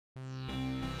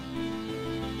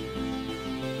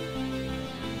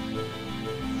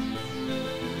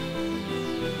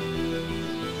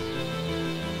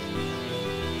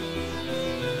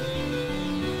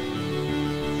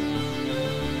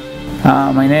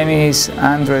My name is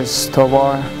Andres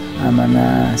Tovar. I'm an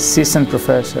assistant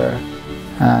professor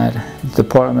at the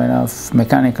Department of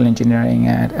Mechanical Engineering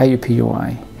at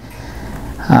IUPUI.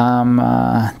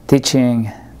 I'm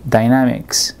teaching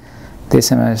dynamics this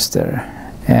semester,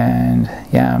 and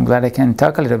I'm glad I can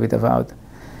talk a little bit about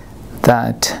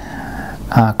that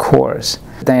course.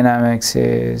 Dynamics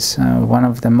is one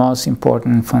of the most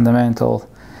important fundamental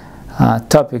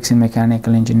topics in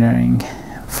mechanical engineering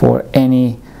for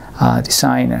any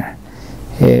designer.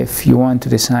 If you want to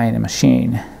design a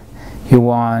machine, you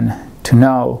want to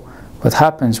know what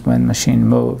happens when machine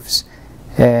moves,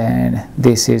 and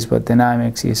this is what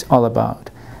dynamics is all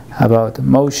about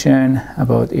motion,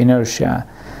 about inertia,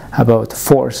 about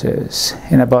forces,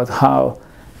 and about how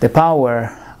the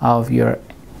power of your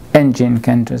engine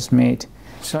can transmit.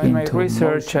 So in my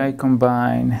research, I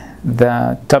combine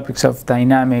the topics of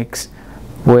dynamics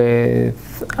with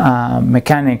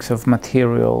mechanics of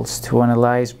materials to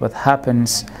analyze what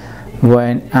happens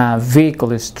when a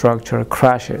vehicle structure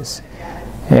crashes.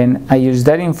 And I use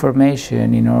that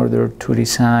information in order to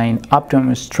design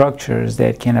optimum structures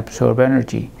that can absorb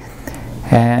energy.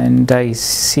 And we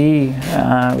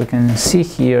can see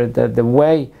here that the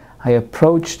way I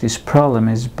approach this problem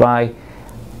is by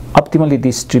optimally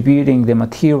distributing the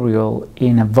material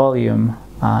in a volume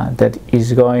that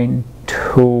is going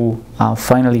to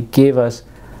finally give us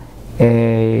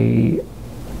a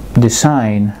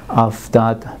design of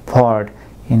that part.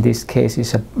 In this case,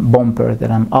 it's a bumper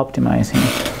that I'm optimizing.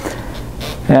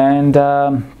 And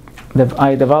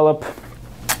I develop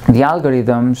the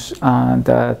algorithms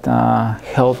that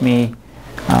help me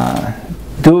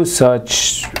do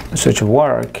such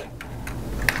work.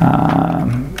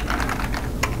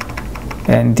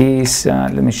 And this,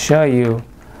 let me show you.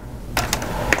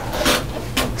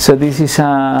 So this is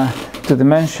a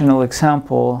two-dimensional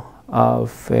example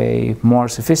of a more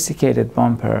sophisticated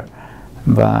bumper,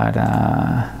 but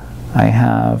I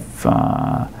have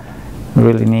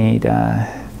really need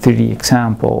 3D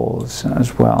examples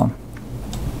as well.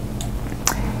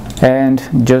 And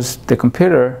just the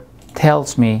computer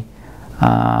tells me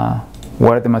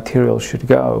where the material should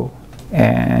go,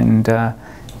 and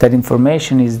that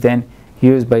information is then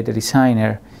used by the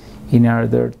designer in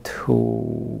order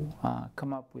to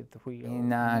come up with real.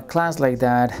 In a class like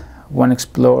that, one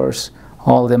explores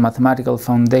all the mathematical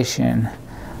foundation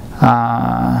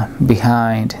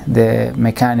behind the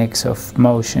mechanics of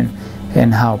motion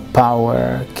and how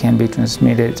power can be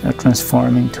transmitted or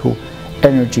transformed into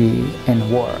energy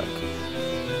and work.